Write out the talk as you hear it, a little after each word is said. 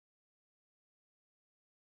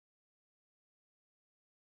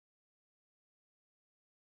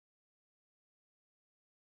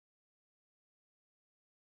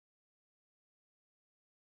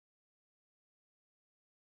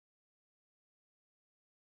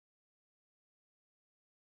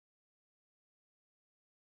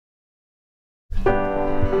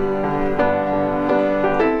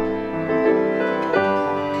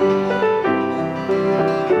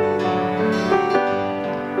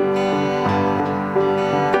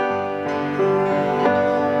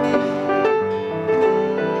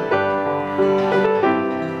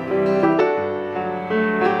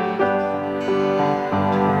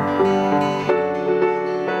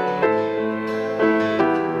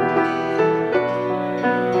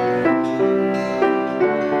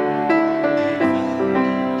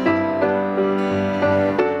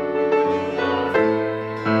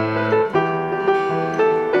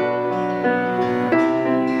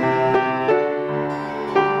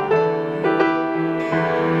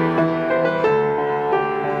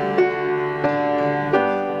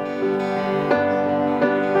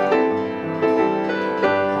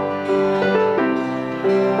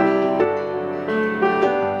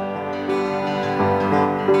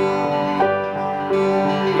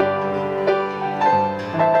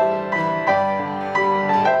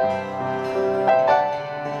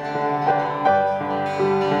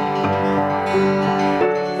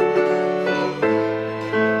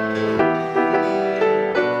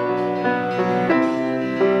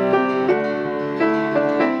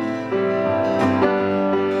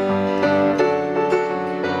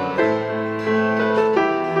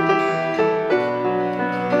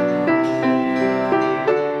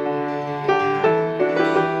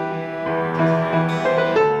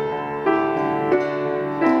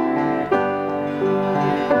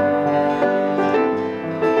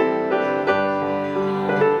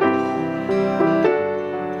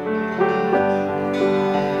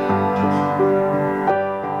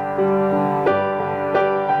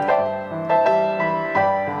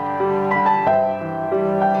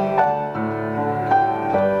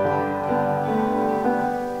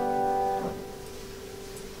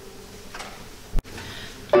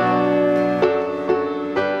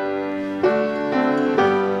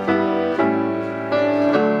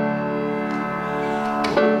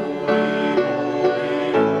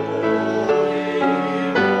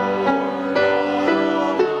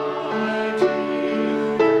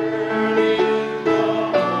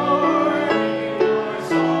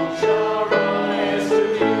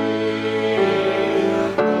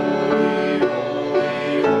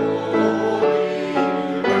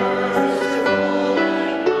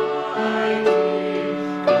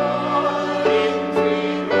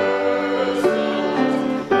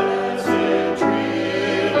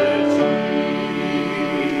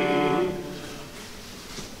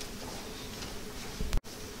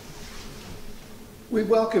We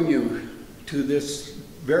welcome you to this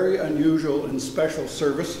very unusual and special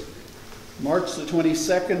service, March the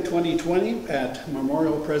 22nd, 2020, at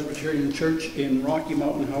Memorial Presbyterian Church in Rocky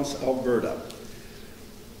Mountain House, Alberta.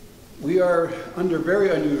 We are under very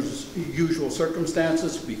unusual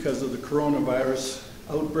circumstances because of the coronavirus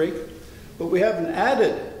outbreak, but we have an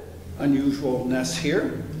added unusualness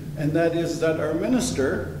here, and that is that our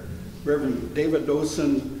minister, Reverend David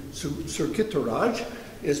Dosen Surkitaraj,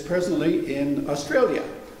 is presently in Australia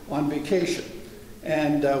on vacation.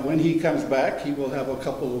 And when he comes back, he will have a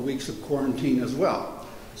couple of weeks of quarantine as well.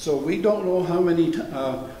 So we don't know how many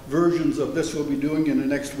versions of this we'll be doing in the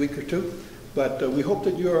next week or two, but we hope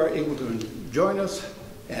that you are able to join us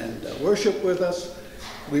and worship with us.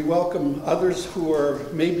 We welcome others who are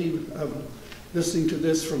maybe listening to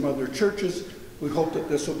this from other churches. We hope that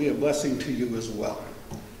this will be a blessing to you as well.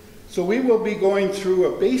 So we will be going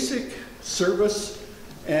through a basic service,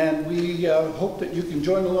 and we hope that you can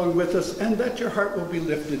join along with us and that your heart will be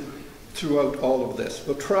lifted throughout all of this.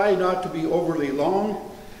 We'll try not to be overly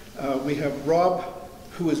long. We have Rob,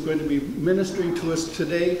 who is going to be ministering to us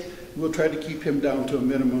today. We'll try to keep him down to a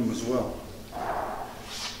minimum as well.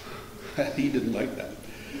 He didn't like that.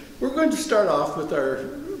 We're going to start off with our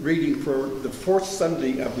reading for the fourth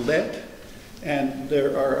Sunday of Lent, and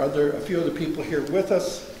there are a few other people here with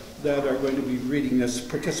us that are going to be reading this,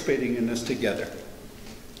 participating in this together.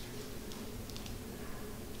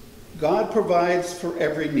 God provides for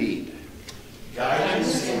every need.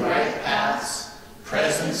 Guidance in right paths,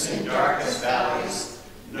 presence in darkest valleys,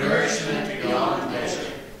 nourishment beyond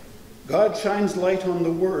measure. God shines light on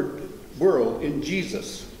the world in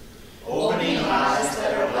Jesus, opening eyes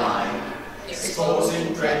that are blind,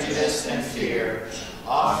 exposing prejudice and fear,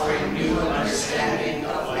 offering new understanding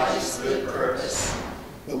of life's good purpose.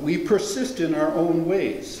 But we persist in our own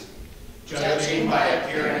ways, judging by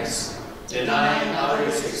appearance, denying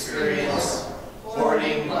others' experience,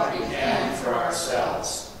 hoarding what we can for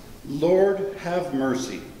ourselves. Lord, have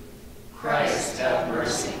mercy. Christ, have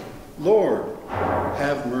mercy. Lord,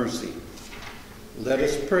 have mercy. Let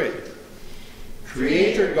us pray.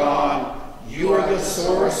 Creator God, You are the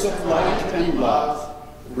source of light and love,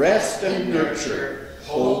 rest and nurture,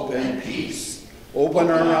 hope and peace. Open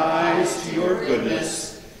our eyes to your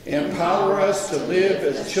goodness. Empower us to live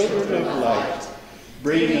as children of light,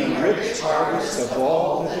 bringing a rich harvest of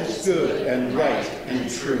all that is good and right and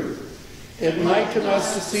true. Enlighten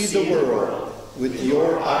us to see the world with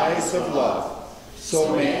your eyes of love.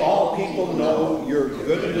 So may all people know your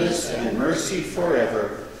goodness and mercy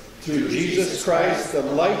forever. Through Jesus Christ, the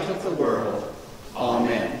light of the world.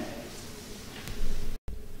 Amen.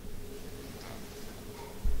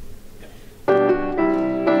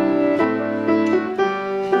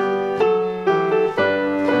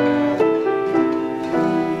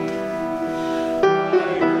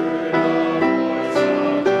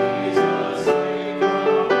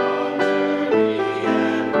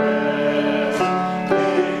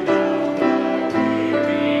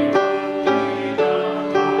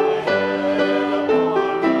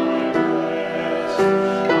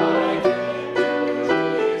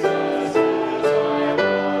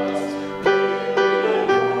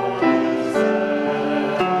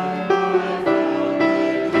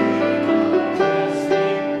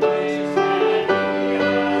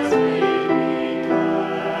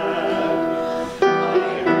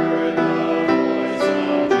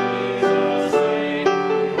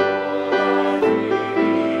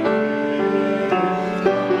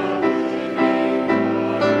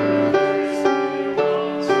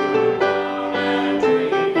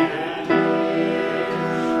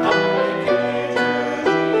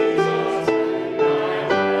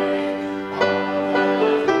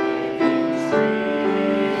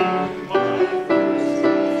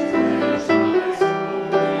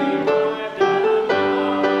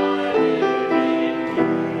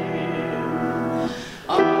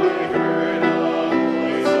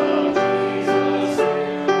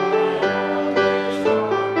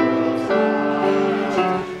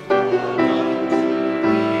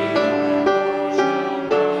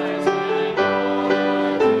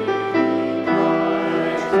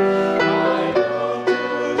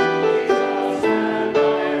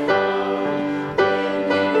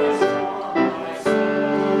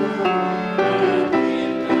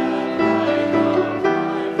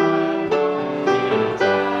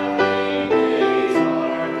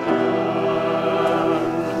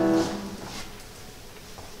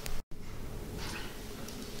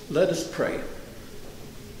 Let us pray.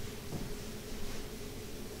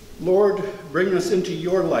 Lord, bring us into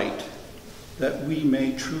your light that we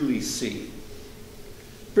may truly see.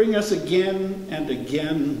 Bring us again and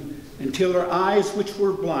again until our eyes which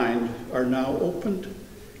were blind are now opened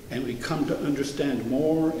and we come to understand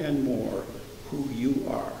more and more who you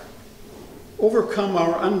are. Overcome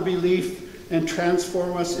our unbelief and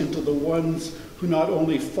transform us into the ones who not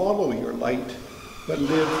only follow your light, but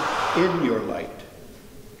live in your light.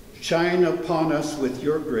 Shine upon us with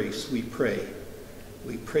your grace, we pray.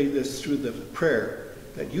 We pray this through the prayer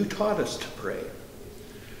that you taught us to pray.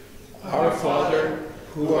 Our Father,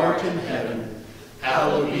 who art in heaven,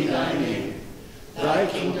 hallowed be thy name. Thy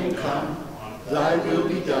kingdom come, thy will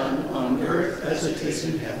be done on earth as it is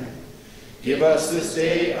in heaven. Give us this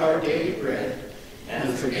day our daily bread,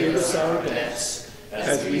 and forgive us our debts,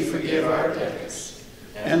 as we forgive our debtors.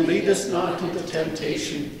 And lead us not into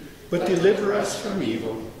temptation, but deliver us from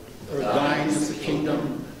evil. For thine is the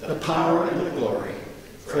kingdom, the power, and the glory,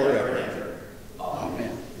 forever and ever.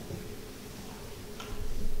 Amen.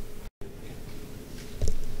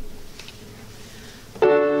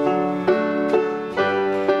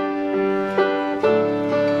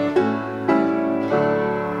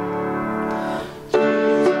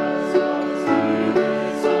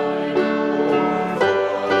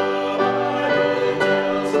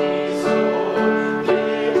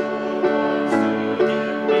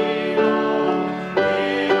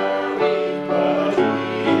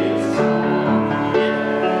 Is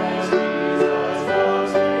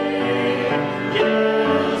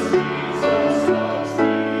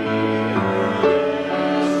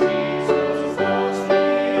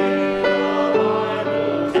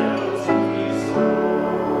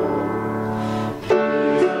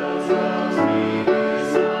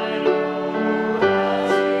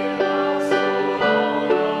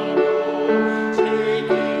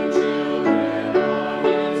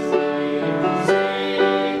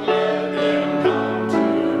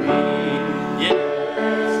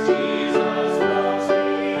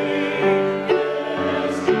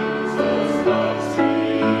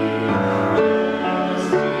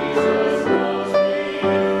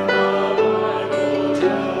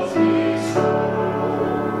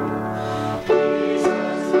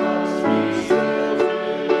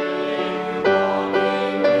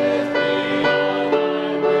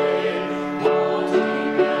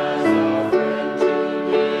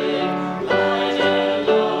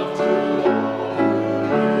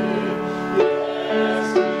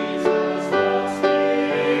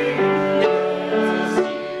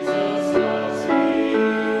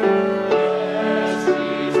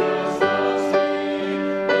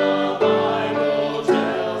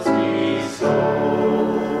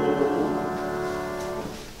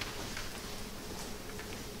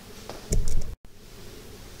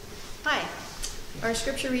Our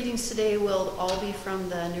scripture readings today will all be from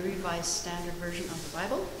the New Revised Standard Version of the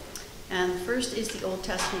Bible. And first is the Old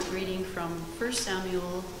Testament reading from 1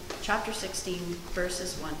 Samuel chapter 16,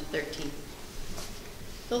 verses 1 to 13.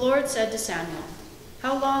 The Lord said to Samuel,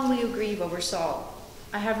 "How long will you grieve over Saul?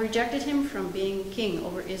 I have rejected him from being king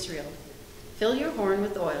over Israel. Fill your horn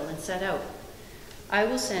with oil and set out. I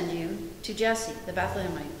will send you to Jesse the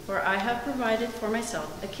Bethlehemite, for I have provided for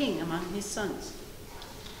myself a king among his sons."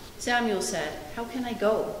 Samuel said, "How can I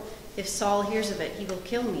go? If Saul hears of it, he will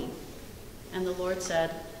kill me." And the Lord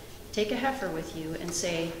said, "Take a heifer with you and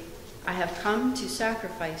say, 'I have come to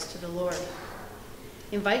sacrifice to the Lord.'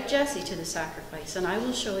 Invite Jesse to the sacrifice, and I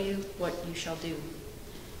will show you what you shall do.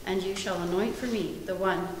 And you shall anoint for me the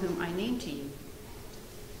one whom I name to you."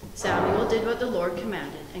 Samuel did what the Lord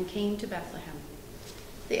commanded and came to Bethlehem.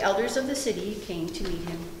 The elders of the city came to meet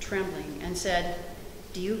him, trembling, and said,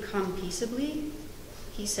 "Do you come peaceably?"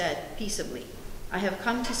 He said, "Peaceably. I have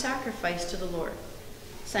come to sacrifice to the Lord.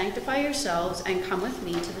 Sanctify yourselves and come with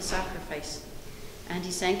me to the sacrifice." And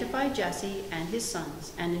he sanctified Jesse and his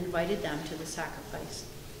sons and invited them to the sacrifice.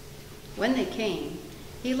 When they came,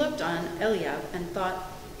 he looked on Eliab and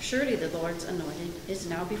thought, "Surely the Lord's anointed is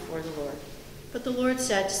now before the Lord." But the Lord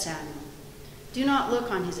said to Samuel, "Do not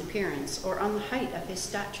look on his appearance or on the height of his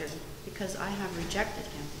stature, because I have rejected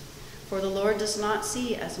him. For the Lord does not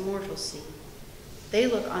see as mortals see. They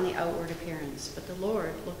look on the outward appearance, but the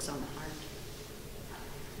Lord looks on the heart."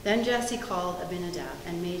 Then Jesse called Abinadab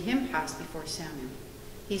and made him pass before Samuel.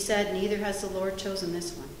 He said, "Neither has the Lord chosen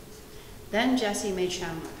this one." Then Jesse made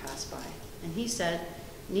Shammah pass by, and he said,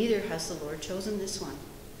 "Neither has the Lord chosen this one."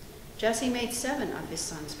 Jesse made 7 of his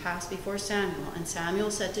sons pass before Samuel, and Samuel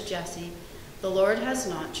said to Jesse, "The Lord has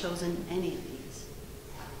not chosen any of these."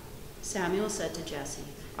 Samuel said to Jesse,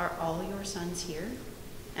 "Are all your sons here?"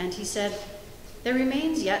 And he said, "There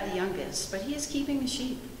remains yet the youngest, but he is keeping the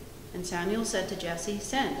sheep." And Samuel said to Jesse,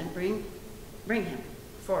 "Send and bring him,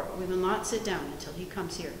 for we will not sit down until he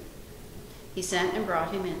comes here." He sent and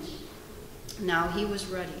brought him in. Now he was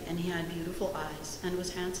ruddy, and he had beautiful eyes, and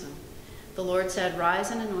was handsome. The Lord said, "Rise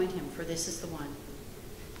and anoint him, for this is the one."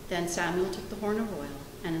 Then Samuel took the horn of oil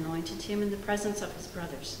and anointed him in the presence of his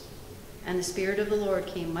brothers. And the Spirit of the Lord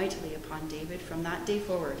came mightily upon David from that day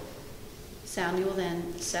forward. Samuel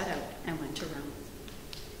then set out and went to Ramah.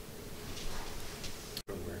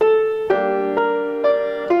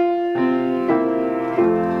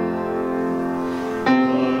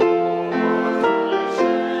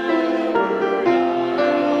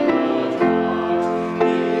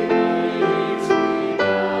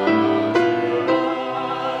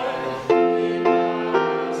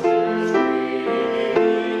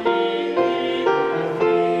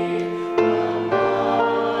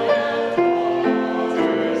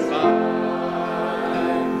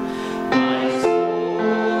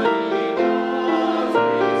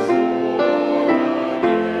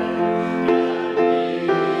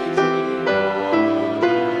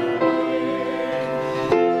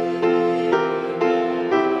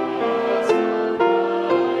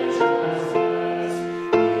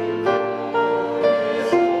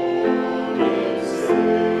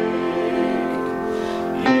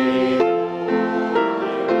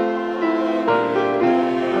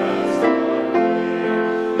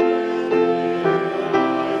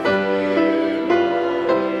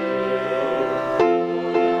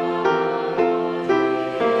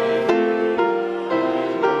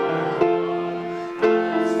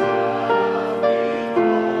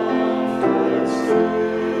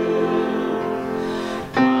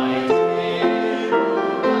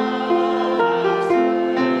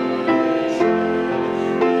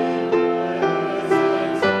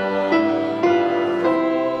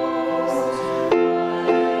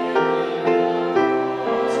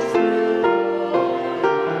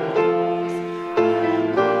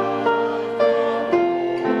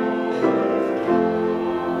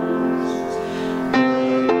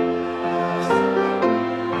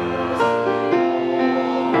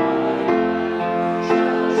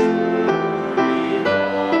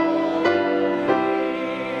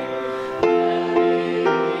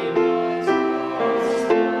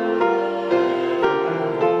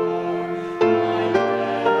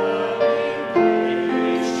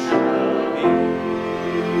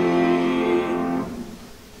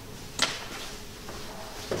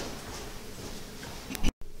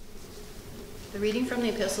 reading from the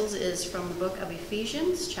epistles is from the book of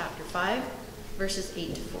Ephesians, chapter 5, verses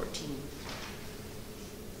 8 to 14.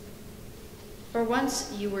 For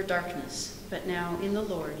once you were darkness, but now in the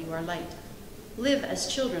Lord you are light. Live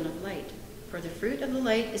as children of light, for the fruit of the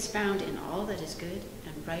light is found in all that is good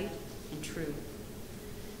and right and true.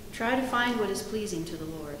 Try to find what is pleasing to the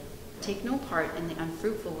Lord. Take no part in the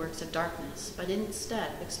unfruitful works of darkness, but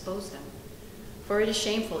instead expose them. For it is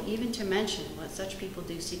shameful even to mention what such people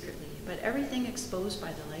do secretly, but everything exposed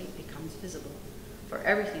by the light becomes visible. For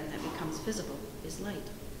everything that becomes visible is light.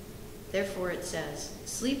 Therefore it says,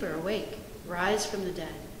 "Sleeper, awake, rise from the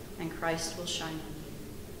dead, and Christ will shine on you."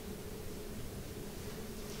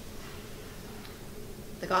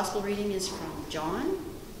 The gospel reading is from John,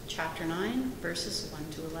 chapter 9, verses 1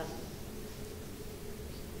 to 11.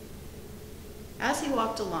 As he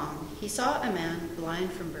walked along, he saw a man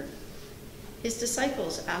blind from birth. His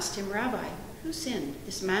disciples asked him, "Rabbi, who sinned,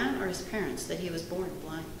 this man or his parents, that he was born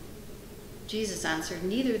blind?" Jesus answered,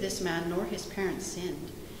 "Neither this man nor his parents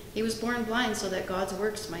sinned. He was born blind so that God's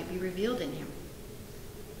works might be revealed in him.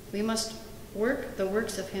 We must work the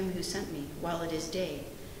works of him who sent me while it is day.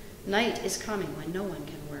 Night is coming when no one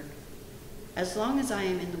can work. As long as I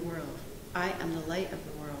am in the world, I am the light of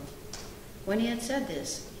the world." When he had said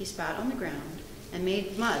this, he spat on the ground and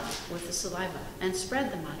made mud with the saliva and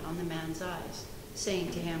spread the mud on the man's eyes,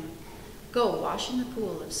 saying to him, "Go wash in the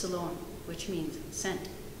pool of Siloam," which means sent.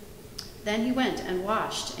 Then he went and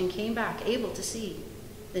washed and came back able to see.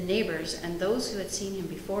 The neighbors and those who had seen him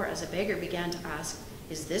before as a beggar began to ask,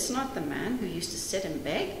 "Is this not the man who used to sit and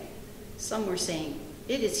beg?" Some were saying,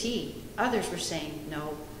 "It is he." Others were saying,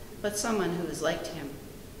 "No, but someone who is like him."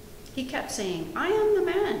 He kept saying, "I am the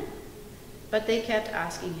man." But they kept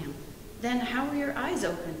asking him, "Then how were your eyes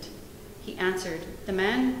opened?" He answered, "The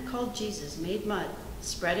man called Jesus made mud,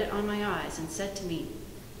 spread it on my eyes, and said to me,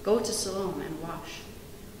 'Go to Siloam and wash.'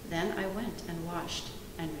 Then I went and washed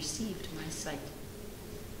and received my sight."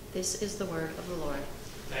 This is the word of the Lord.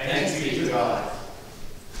 Thanks be to God.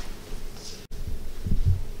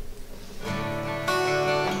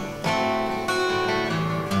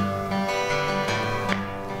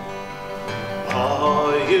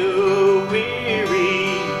 Are you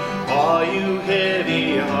weary? Are you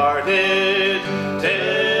heavy-hearted?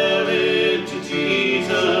 Tell it to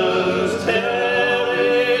Jesus. Tell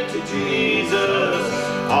it to Jesus.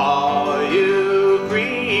 Are you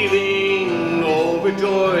grieving over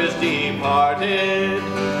joys departed?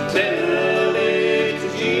 Tell it to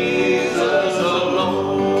Jesus alone.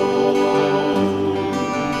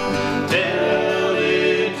 Tell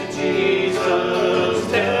it to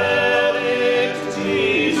Jesus. Tell it to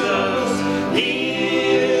Jesus. He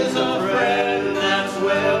is a friend that's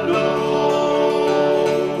well known.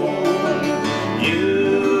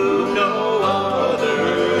 You've no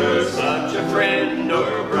other such a friend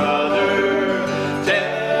or brother.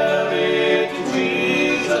 Tell it to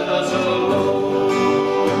Jesus alone.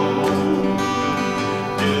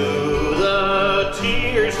 Do the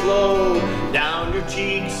tears flow down your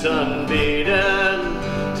cheeks unbidden?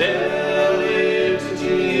 Tell it to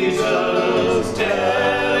Jesus.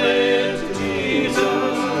 Tell it to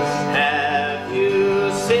Jesus. Have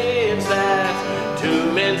you sins that to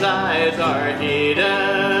men's eyes are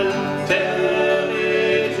hidden? Tell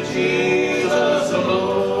it to Jesus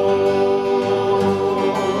alone.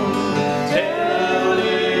 Tell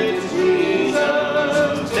it to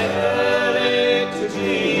Jesus. Tell it to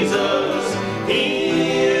Jesus.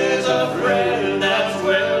 He is a friend that's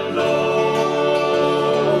well known.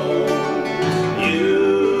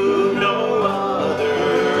 You've no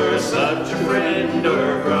other such a friend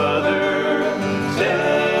or brother.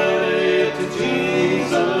 Tell it to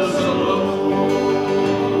Jesus alone.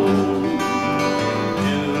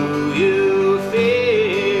 Do you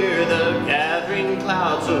fear the gathering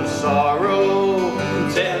clouds of sorrow?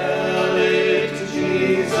 Tell it to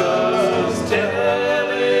Jesus. Tell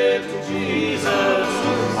it to Jesus.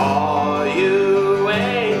 Are you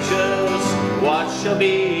anxious? What shall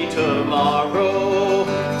be tomorrow?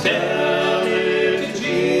 Tell it to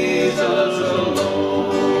Jesus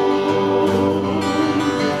alone.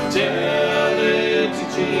 Tell it to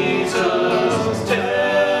Jesus.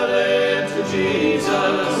 Tell it to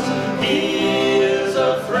Jesus. He is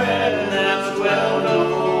a friend that's well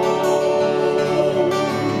known.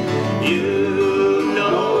 You've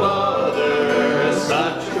no other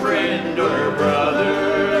such a friend or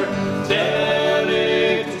brother. Tell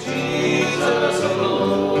it to Jesus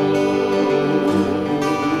alone.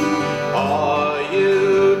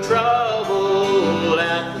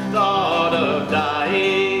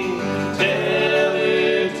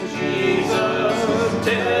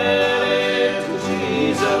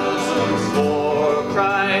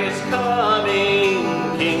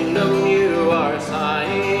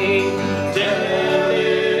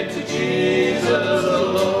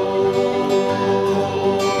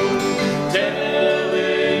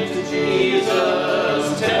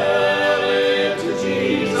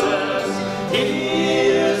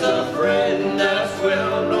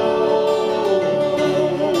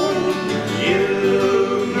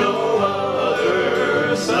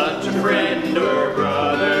 friend or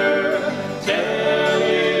brother, tell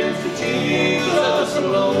it to Jesus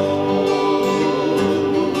alone.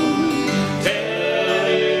 Tell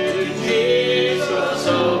it to Jesus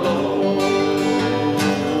alone.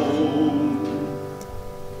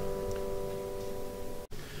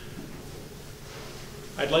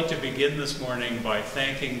 I'd like to begin this morning by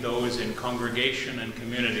thanking those in congregation and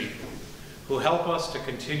community who help us to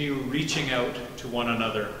continue reaching out to one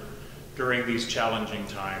another during these challenging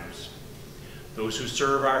times. Those who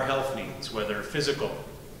serve our health needs, whether physical,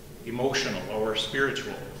 emotional, or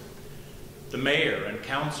spiritual. The mayor and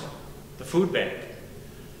council, the food bank,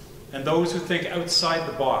 and those who think outside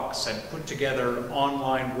the box and put together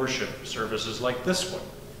online worship services like this one,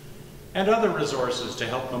 and other resources to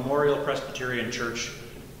help Memorial Presbyterian Church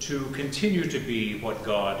to continue to be what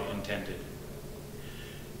God intended.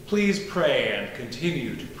 Please pray and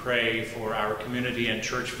continue to pray for our community and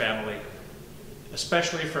church family,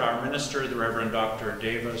 especially for our minister, the Reverend Dr.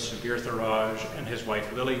 Deva Sugirtharaj, and his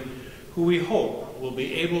wife Lily, who we hope will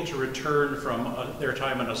be able to return from their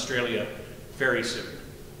time in Australia very soon.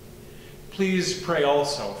 Please pray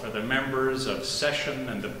also for the members of Session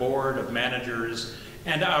and the Board of Managers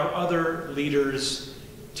and our other leaders,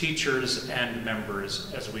 teachers, and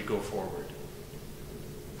members as we go forward.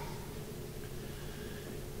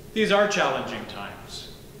 These are challenging times,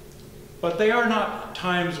 but they are not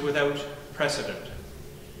times without precedent.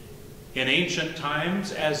 In ancient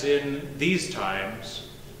times, as in these times,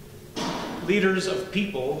 leaders of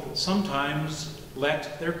people sometimes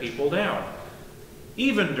let their people down,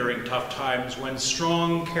 even during tough times when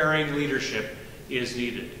strong, caring leadership is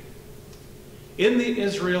needed. In the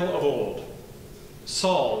Israel of old,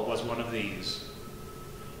 Saul was one of these.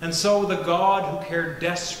 And so the God who cared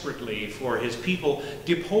desperately for his people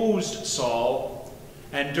deposed Saul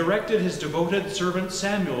and directed his devoted servant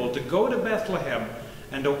Samuel to go to Bethlehem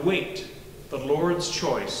and await the Lord's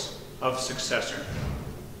choice of successor.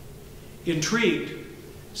 Intrigued,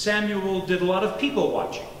 Samuel did a lot of people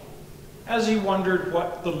watching as he wondered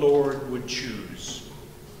what the Lord would choose.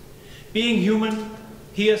 Being human,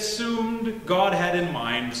 he assumed God had in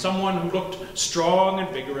mind someone who looked strong and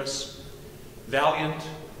vigorous, valiant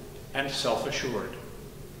and self-assured.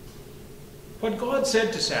 What God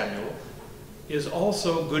said to Samuel is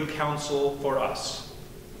also good counsel for us.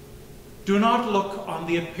 Do not look on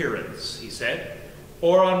the appearance, he said,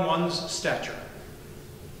 or on one's stature.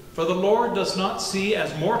 For the Lord does not see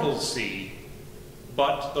as mortals see,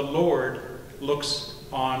 but the Lord looks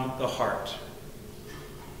on the heart.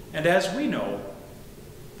 And as we know,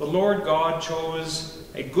 the Lord God chose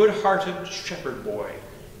a good-hearted shepherd boy,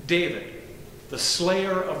 David, the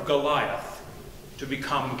slayer of Goliath, to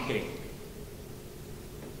become king.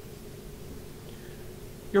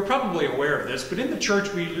 You're probably aware of this, but in the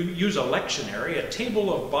church we use a lectionary, a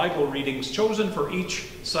table of Bible readings chosen for each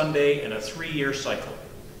Sunday in a 3-year cycle.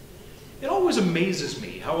 It always amazes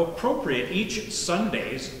me how appropriate each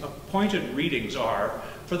Sunday's appointed readings are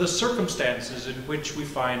for the circumstances in which we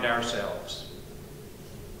find ourselves.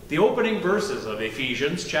 The opening verses of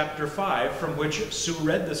Ephesians chapter 5, from which Sue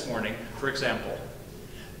read this morning, for example.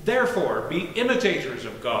 Therefore, be imitators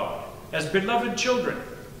of God as beloved children,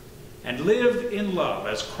 and live in love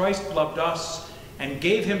as Christ loved us and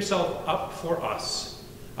gave himself up for us,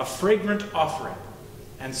 a fragrant offering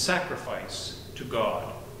and sacrifice to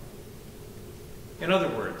God. In other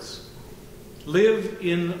words, live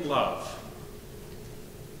in love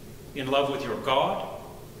with your God,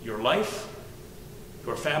 your life,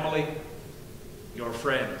 your family, your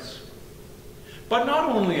friends. But not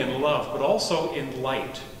only in love, but also in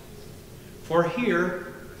light. For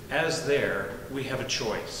here, as there, we have a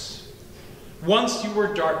choice. Once you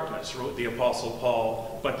were darkness, wrote the Apostle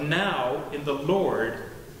Paul, but now in the Lord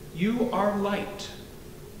you are light.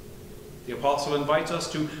 The Apostle invites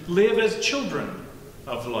us to live as children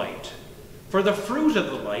of light. For the fruit of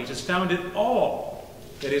the light is found in all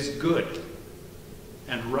that is good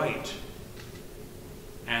and right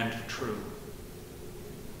and true.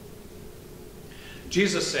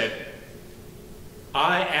 Jesus said,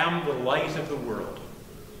 I am the light of the world.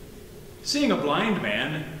 Seeing a blind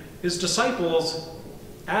man, his disciples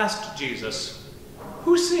asked Jesus,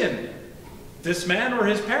 who sinned, this man or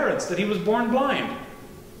his parents, that he was born blind?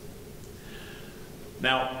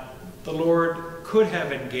 Now, the Lord could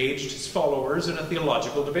have engaged his followers in a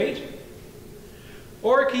theological debate,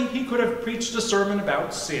 or he could have preached a sermon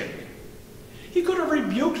about sin. He could have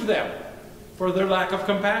rebuked them for their lack of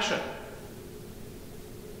compassion.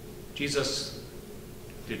 Jesus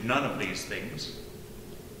did none of these things.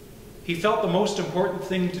 He felt the most important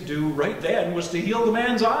thing to do right then was to heal the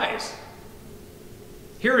man's eyes.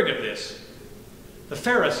 Hearing of this, The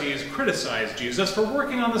Pharisees criticized Jesus for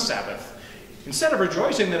working on the Sabbath, instead of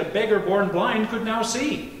rejoicing that a beggar born blind could now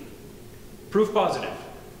see. Proof positive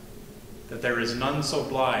that there is none so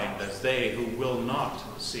blind as they who will not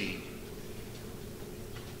see.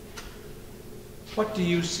 What do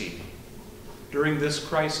you see during this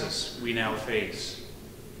crisis we now face?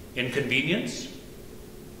 Inconvenience?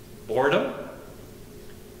 Boredom?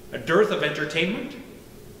 A dearth of entertainment?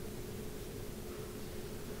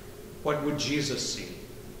 What would Jesus see?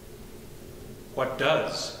 What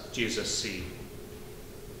does Jesus see?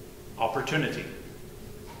 Opportunity,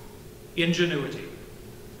 ingenuity,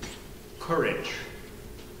 courage,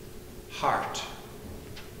 heart,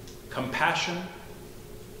 compassion,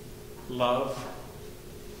 love,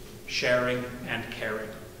 sharing, and caring.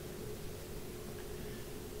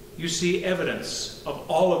 You see evidence of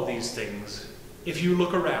all of these things if you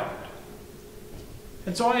look around.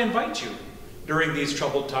 And so I invite you during these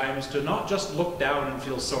troubled times to not just look down and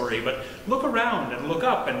feel sorry, but look around and look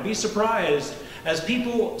up and be surprised as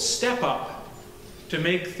people step up to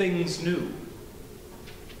make things new.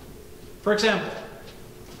 For example,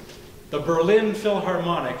 the Berlin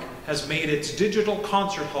Philharmonic has made its digital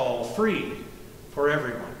concert hall free for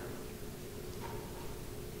everyone.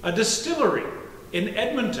 A distillery in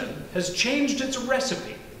Edmonton has changed its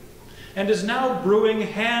recipe and is now brewing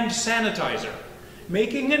hand sanitizer,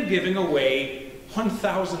 making and giving away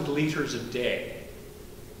 1,000 liters a day.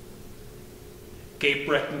 Cape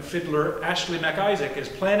Breton fiddler Ashley McIsaac is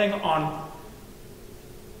planning on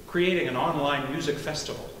creating an online music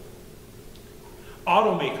festival.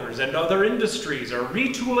 Automakers and other industries are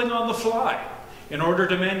retooling on the fly in order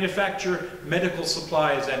to manufacture medical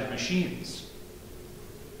supplies and machines.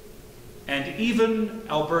 And even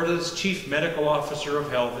Alberta's Chief Medical Officer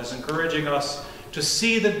of Health is encouraging us to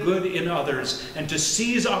see the good in others and to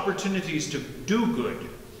seize opportunities to do good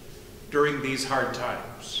during these hard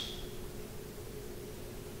times.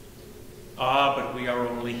 But we are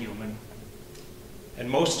only human. And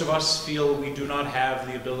most of us feel we do not have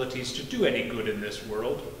the abilities to do any good in this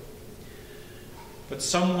world. But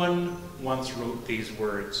someone once wrote these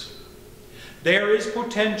words: "There is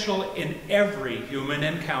potential in every human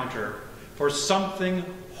encounter for something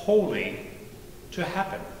holy to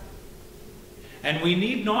happen. And we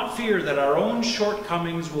need not fear that our own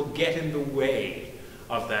shortcomings will get in the way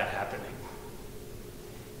of that happening.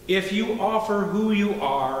 If you offer who you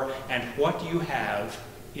are and what you have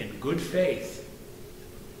in good faith,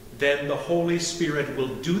 then the Holy Spirit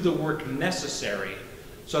will do the work necessary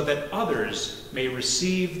so that others may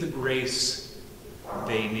receive the grace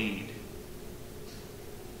they need."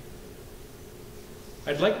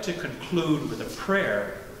 I'd like to conclude with a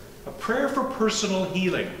prayer for personal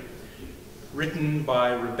healing, written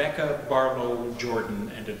by Rebecca Barlow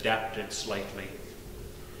Jordan and adapted slightly.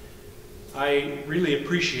 I really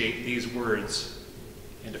appreciate these words,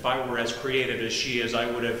 and if I were as creative as she is, I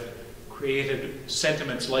would have created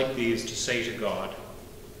sentiments like these to say to God.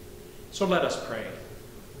 So let us pray.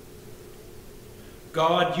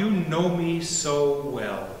 God, you know me so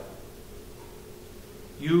well.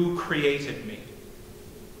 You created me.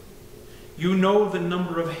 You know the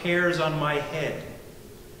number of hairs on my head,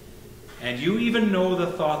 and you even know the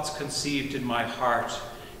thoughts conceived in my heart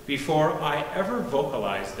before I ever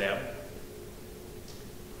vocalized them.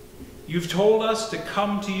 You've told us to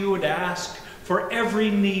come to you and ask for every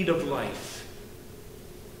need of life.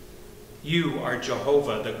 You are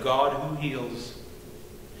Jehovah, the God who heals,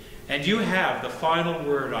 and you have the final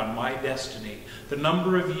word on my destiny, the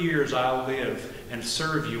number of years I'll live and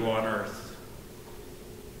serve you on earth.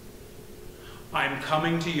 I'm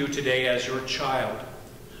coming to you today as your child,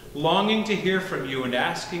 longing to hear from you and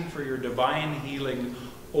asking for your divine healing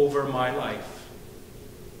over my life.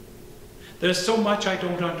 There's so much I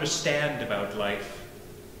don't understand about life,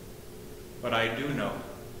 but I do know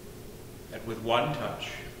that with one touch,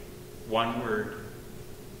 one word,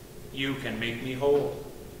 you can make me whole.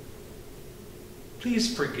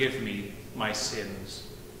 Please forgive me my sins,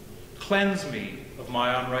 cleanse me of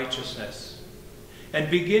my unrighteousness, and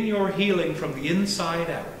begin your healing from the inside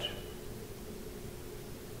out.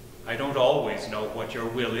 I don't always know what your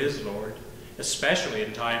will is, Lord, especially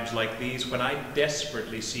in times like these when I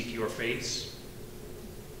desperately seek your face.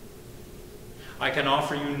 I can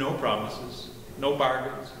offer you no promises, no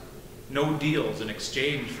bargains, no deals in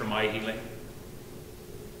exchange for my healing.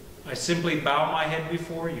 I simply bow my head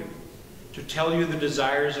before you to tell you the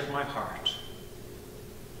desires of my heart.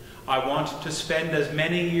 I want to spend as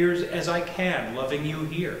many years as I can loving you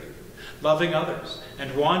here, loving others,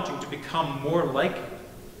 and wanting to become more like you.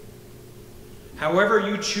 However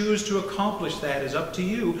you choose to accomplish that is up to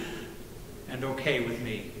you and okay with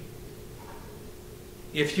me.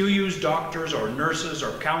 If you use doctors or nurses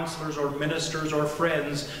or counselors or ministers or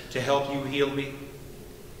friends to help you heal me,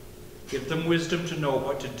 give them wisdom to know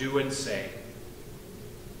what to do and say.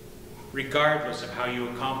 Regardless of how you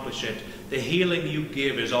accomplish it, the healing you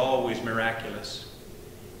give is always miraculous.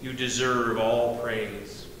 You deserve all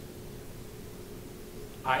praise.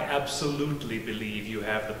 I absolutely believe you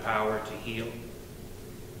have the power to heal.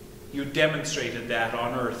 You demonstrated that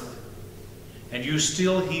on earth, and you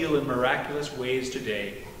still heal in miraculous ways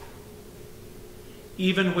today.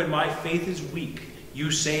 Even when my faith is weak,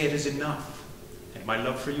 you say it is enough, and my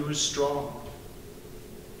love for you is strong.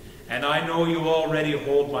 And I know you already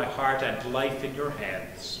hold my heart and life in your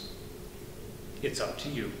hands. It's up to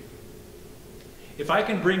you. If I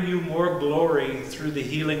can bring you more glory through the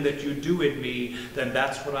healing that you do in me, then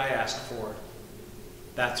that's what I ask for.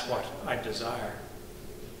 That's what I desire.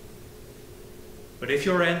 But if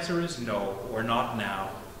your answer is no, or not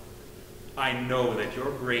now, I know that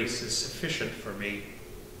your grace is sufficient for me.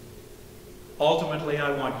 Ultimately,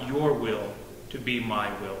 I want your will to be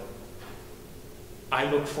my will. I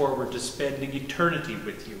look forward to spending eternity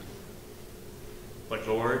with you. But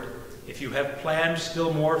Lord, if you have planned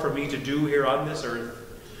still more for me to do here on this earth,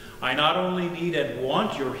 I not only need and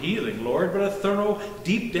want your healing, Lord, but a thorough,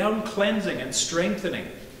 deep-down cleansing and strengthening,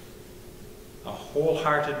 a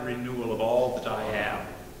wholehearted renewal of all that I am.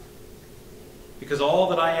 Because all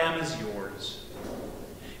that I am is yours.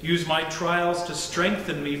 Use my trials to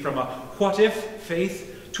strengthen me from a what-if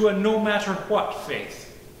faith to a no-matter-what faith.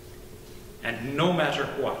 And no matter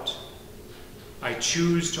what, I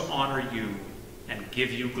choose to honor you and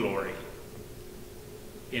give you glory.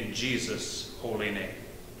 In Jesus' holy name.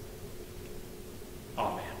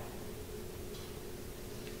 Amen.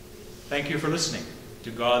 Thank you for listening. To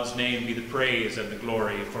God's name be the praise and the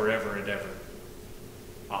glory forever and ever.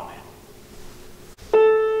 Amen.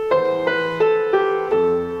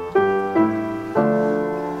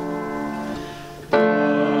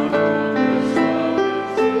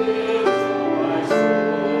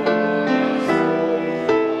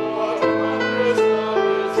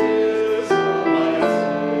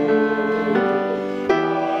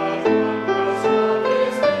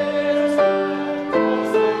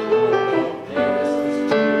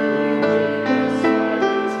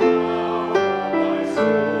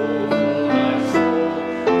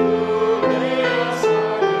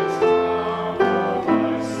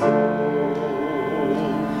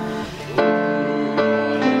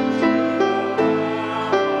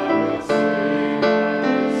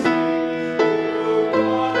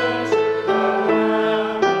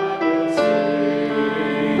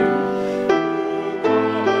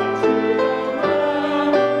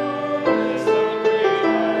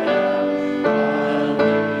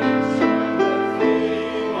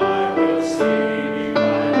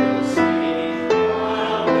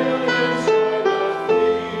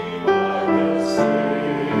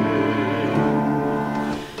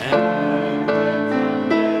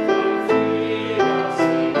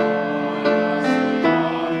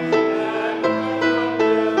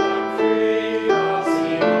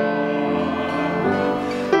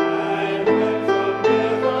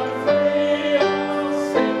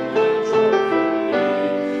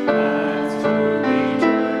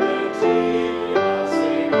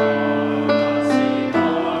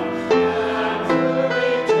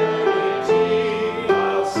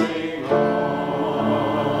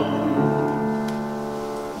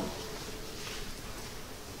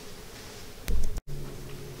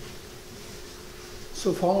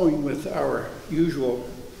 So following with our usual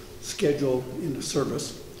schedule in the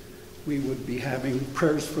service, we would be having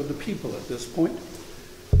prayers for the people at this point.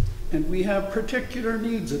 And we have particular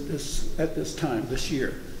needs at this time, this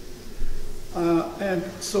year. And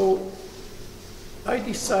so I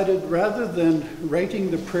decided, rather than writing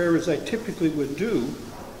the prayer as I typically would do,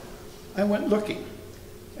 I went looking.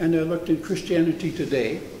 And I looked in Christianity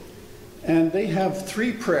Today, and they have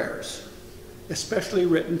 3 prayers, especially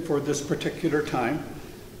written for this particular time,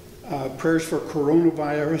 prayers for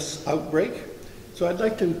coronavirus outbreak. So I'd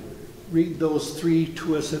like to read those 3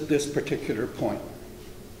 to us at this particular point.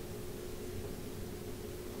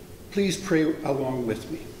 Please pray along with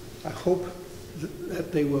me. I hope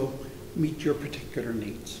that they will meet your particular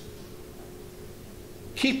needs.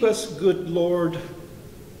 Keep us, good Lord,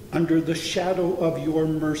 under the shadow of your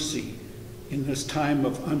mercy in this time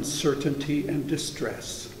of uncertainty and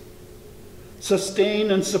distress.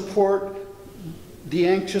 Sustain and support the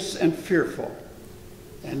anxious and fearful,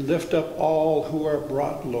 and lift up all who are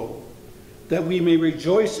brought low, that we may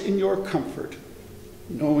rejoice in your comfort,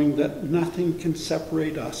 knowing that nothing can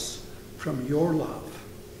separate us from your love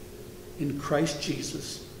in Christ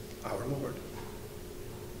Jesus our Lord.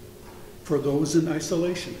 for those in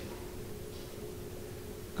isolation.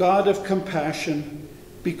 God of compassion,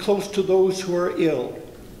 be close to those who are ill,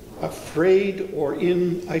 afraid, or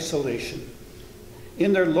in isolation.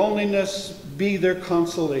 In their loneliness, be their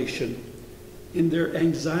consolation. In their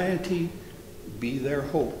anxiety, be their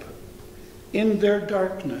hope. In their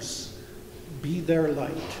darkness, be their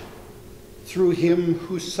light. Through him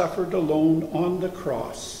who suffered alone on the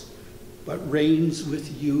cross, but reigns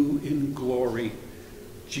with you in glory,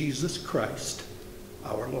 Jesus Christ,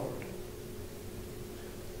 our Lord.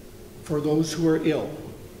 For those who are ill,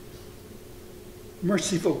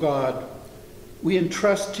 merciful God, we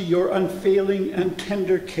entrust to your unfailing and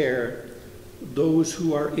tender care those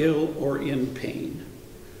who are ill or in pain,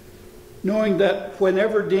 knowing that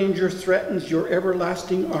whenever danger threatens, your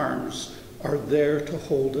everlasting arms are there to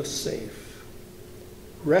hold us safe.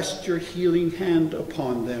 Rest your healing hand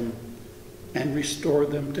upon them and restore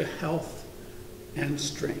them to health and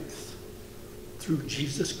strength. Through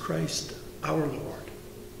Jesus Christ our Lord.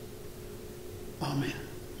 Amen.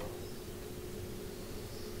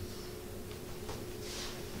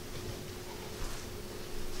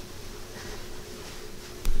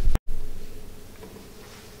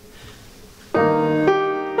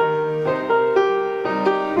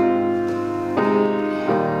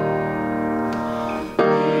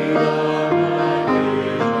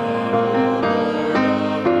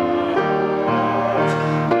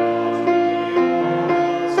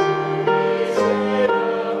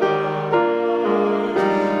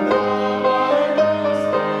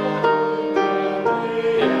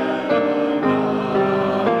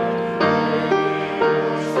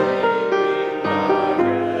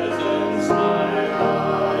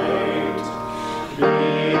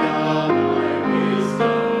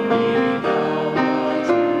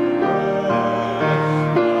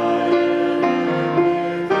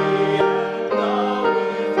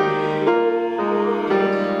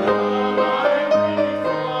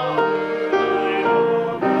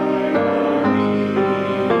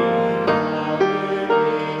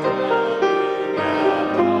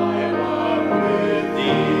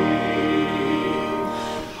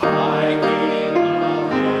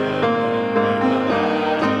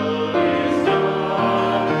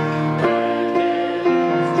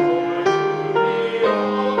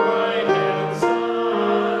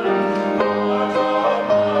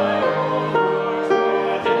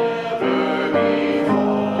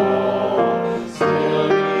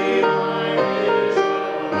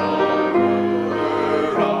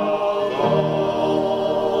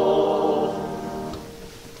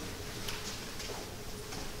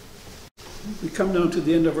 Come now to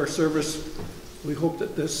the end of our service. We hope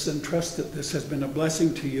that this and trust that this has been a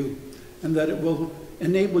blessing to you and that it will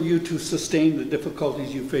enable you to sustain the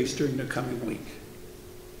difficulties you face during the coming week.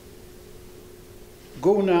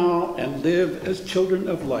 Go now and live as children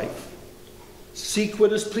of life. Seek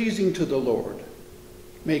what is pleasing to the Lord.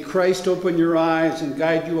 May Christ open your eyes and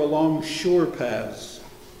guide you along sure paths.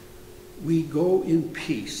 We go in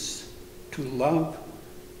peace to love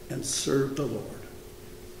and serve the Lord.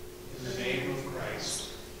 In the name